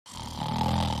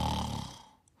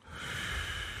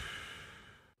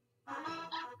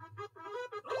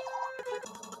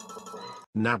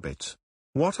Nabbit.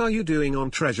 What are you doing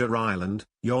on Treasure Island?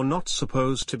 You're not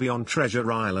supposed to be on Treasure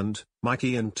Island,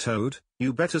 Mikey and Toad.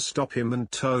 You better stop him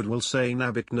and Toad will say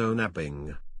Nabbit no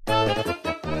nabbing.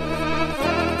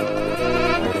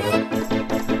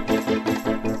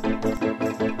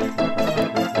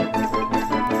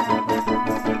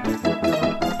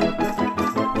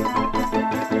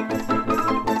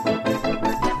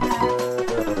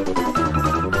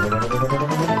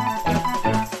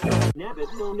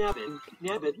 Nabbit no nabbing,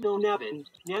 nabbit no nabbing,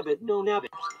 nabbit no nabbing.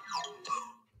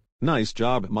 Nice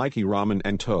job, Mikey, Ramen,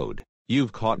 and Toad.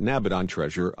 You've caught Nabbit on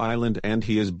Treasure Island and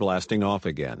he is blasting off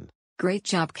again. Great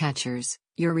job, catchers.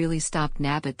 You really stopped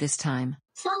Nabbit this time.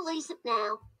 So Lisa,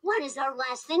 now, what is our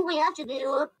last thing we have to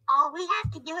do? All we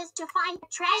have to do is to find a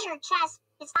treasure chest.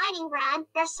 It's hiding around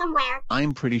there somewhere.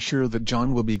 I'm pretty sure that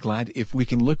John will be glad if we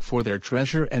can look for their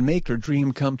treasure and make her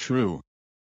dream come true.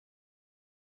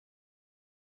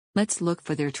 Let's look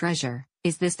for their treasure.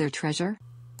 Is this their treasure?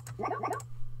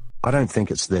 I don't think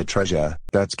it's their treasure,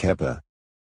 that's Kepper.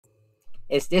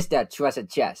 Is this their treasure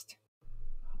chest?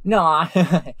 No,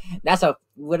 that's a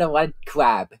little white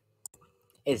crab.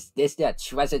 Is this their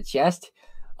treasure chest?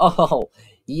 Oh,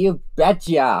 you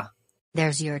betcha.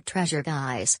 There's your treasure,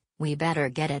 guys. We better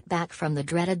get it back from the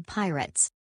dreaded pirates.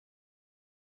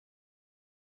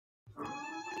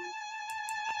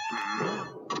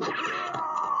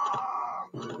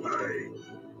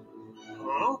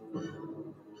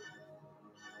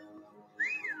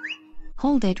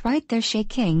 Hold it right there, Shay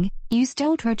King. You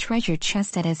stole her treasure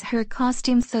chest that is her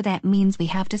costume, so that means we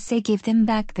have to say give them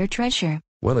back their treasure.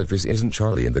 Well, if this isn't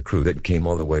Charlie and the crew that came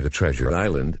all the way to Treasure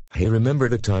Island, hey, remember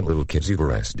the time little kids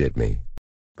overestimated me?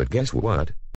 But guess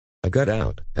what? I got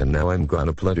out, and now I'm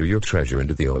gonna plunder your treasure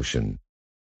into the ocean.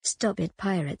 Stop it,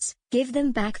 pirates. Give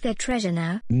them back their treasure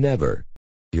now. Never.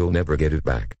 You'll never get it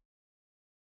back.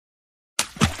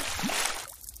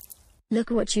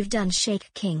 Look what you've done,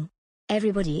 Shake King.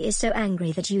 Everybody is so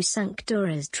angry that you sunk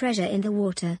Dora's treasure in the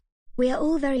water. We are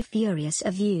all very furious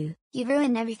of you. You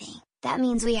ruined everything. That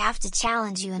means we have to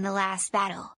challenge you in the last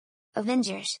battle.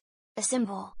 Avengers,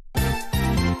 assemble.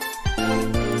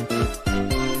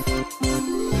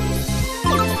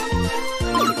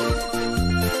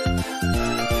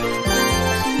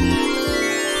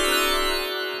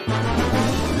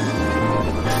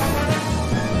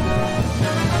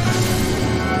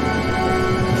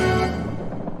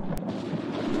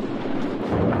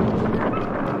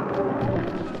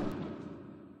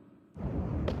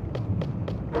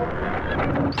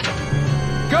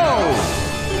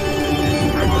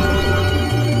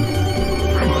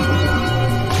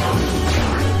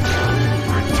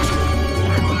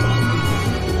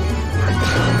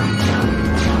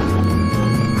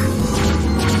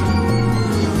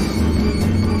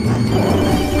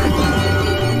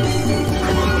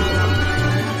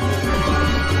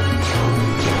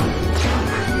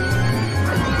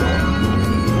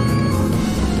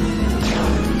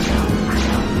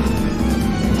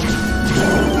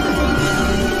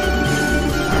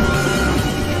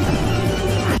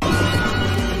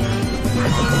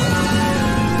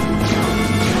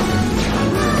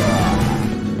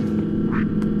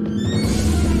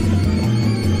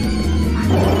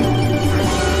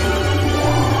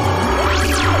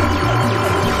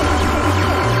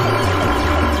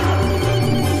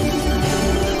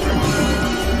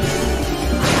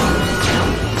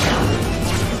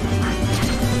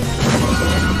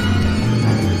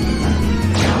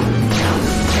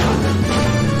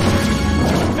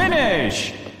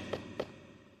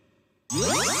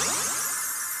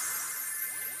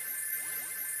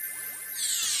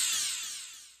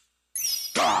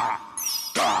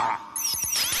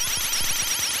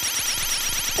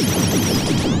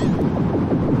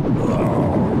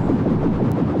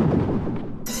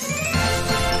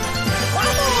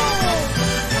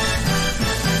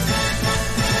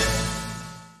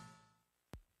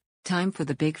 Time for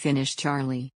the big finish,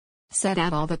 Charlie. Set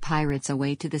out all the pirates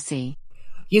away to the sea.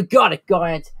 You got it,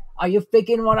 guys. Are you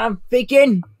thinking what I'm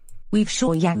thinking? We've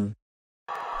sure young.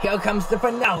 Here comes the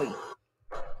finale.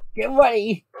 Get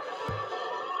ready.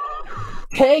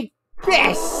 Take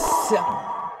this!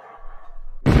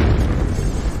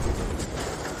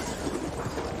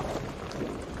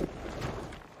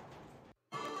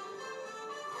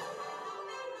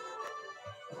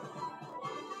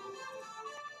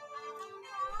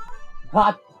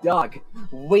 Hot dog,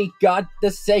 we got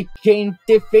the Snake King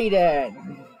defeated!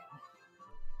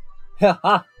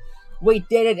 Haha, we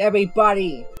did it,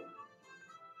 everybody!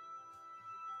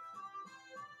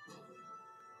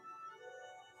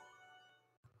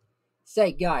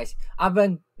 Say guys,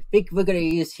 think we're gonna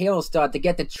use Hero Star to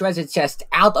get the treasure chest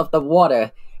out of the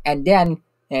water and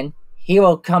he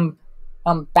will come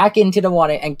back into the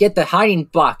water and get the hiding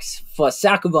box for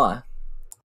Sakura.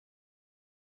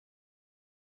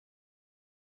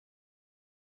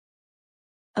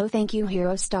 Oh, thank you,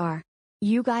 Hero Star.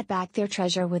 You got back their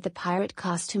treasure with the pirate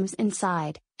costumes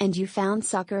inside, and you found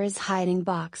Sakura's hiding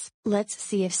box. Let's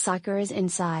see if Sakura's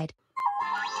inside.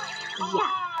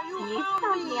 Yeah, you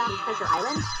found me on Treasure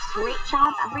Island. Great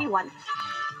job, everyone.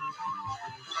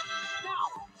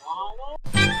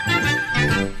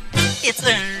 It's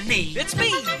Ernie. It's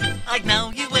me. I'd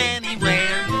know you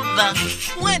anywhere.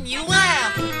 When you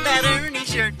laugh, that Ernie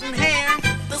shirt and hair.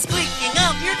 The squeaking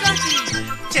of your donkey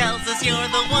tells us you're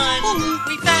the one.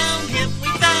 We found him,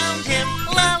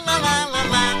 la la la la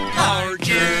la. Our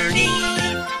journey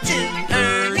to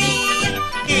Ernie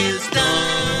is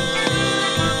done.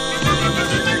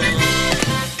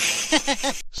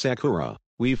 Sakura,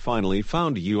 we finally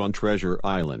found you on Treasure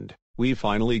Island. We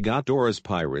finally got Dora's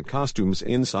pirate costumes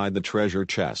inside the treasure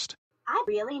chest. I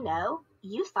really know.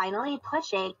 You finally put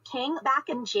Shake King back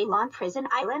in Jailon Prison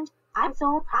Island. I'm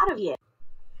so proud of you.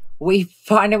 We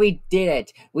finally did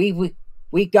it.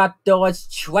 We got Dora's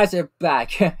treasure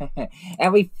back.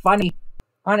 And we finally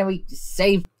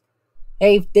saved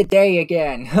the day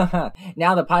again.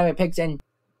 Now the pirate pigs are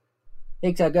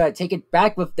gonna take it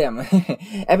back with them.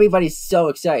 Everybody's so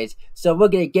excited. So we're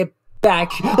gonna get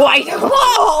back. Wait!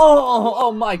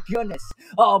 Oh my goodness!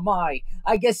 Oh my!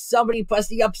 I guess somebody pressed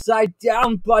the upside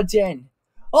down button.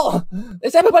 Oh,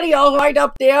 is everybody all right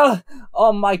up there?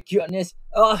 Oh my goodness!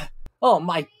 Oh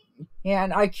my!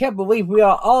 And I can't believe we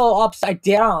are all upside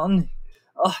down.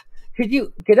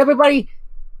 Could everybody?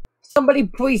 Somebody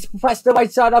please press the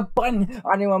right side up button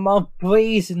on your remote,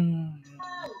 please.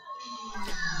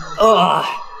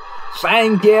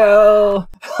 Thank you.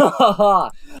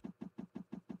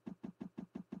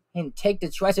 And take the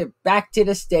treasure back to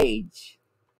the stage.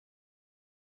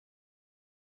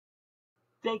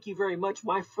 Thank you very much,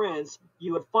 my friends.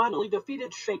 You have finally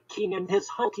defeated Shake King and his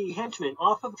hulky henchmen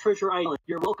off of Treasure Island.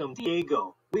 You're welcome,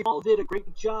 Diego. We all did a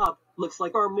great job. Looks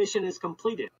like our mission is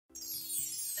completed.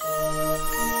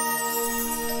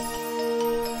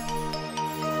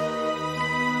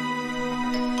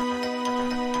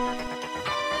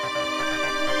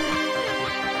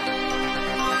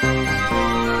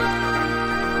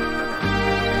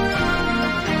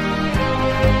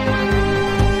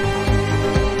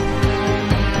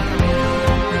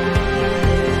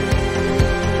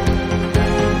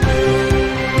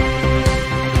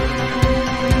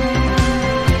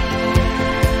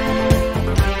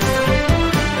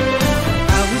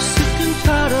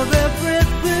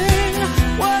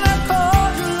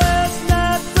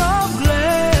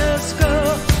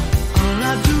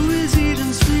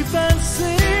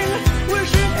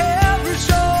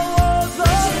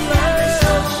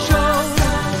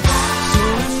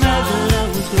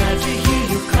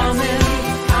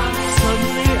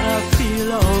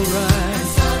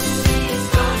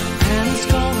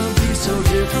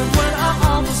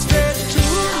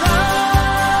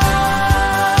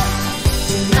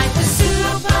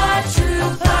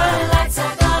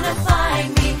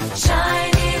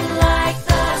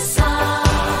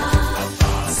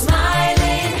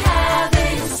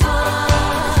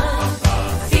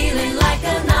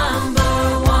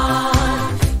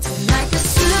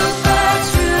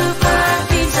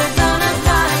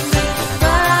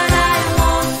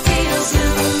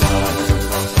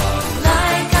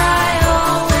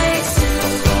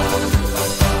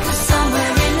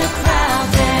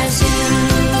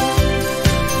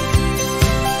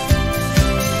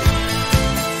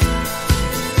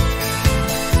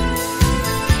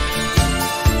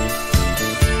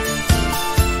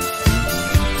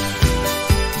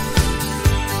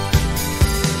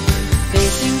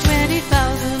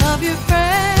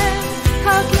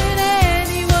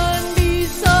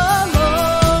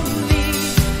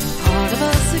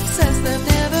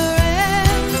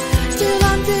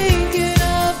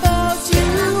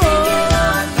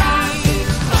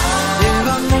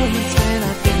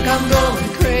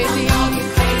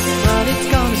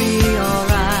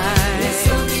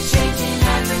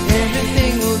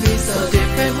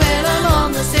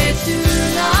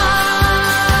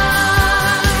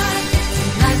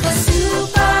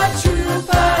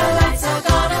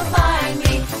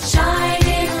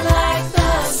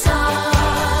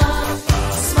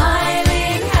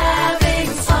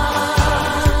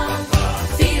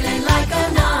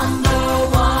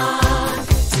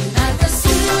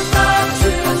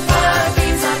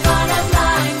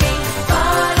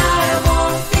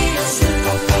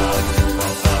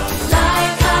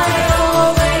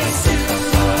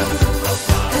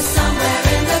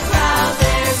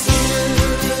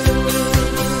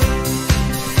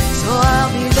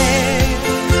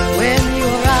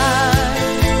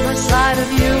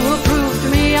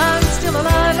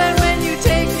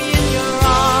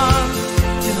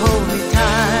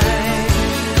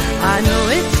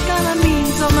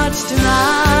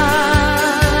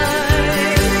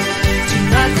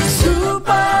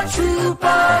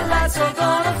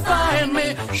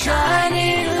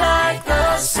 shining like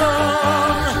the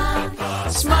sun,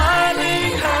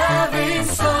 smiling, having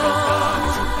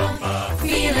fun,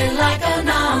 feeling like a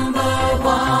number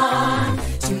one.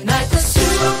 Tonight the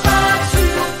super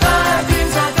trooper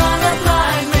dreams are gonna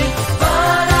blind me,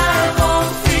 but I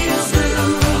won't feel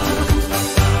blue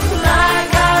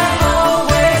like I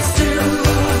always do.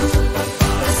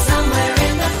 But somewhere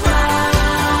in the crowd,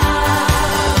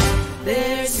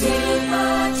 there's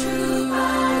super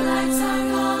trooper lights are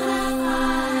gonna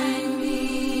find me.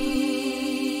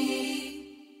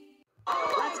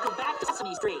 Let's go back to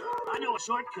Sesame Street. I know a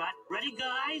shortcut. Ready,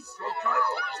 guys? Let's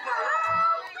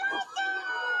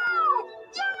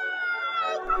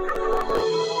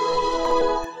go!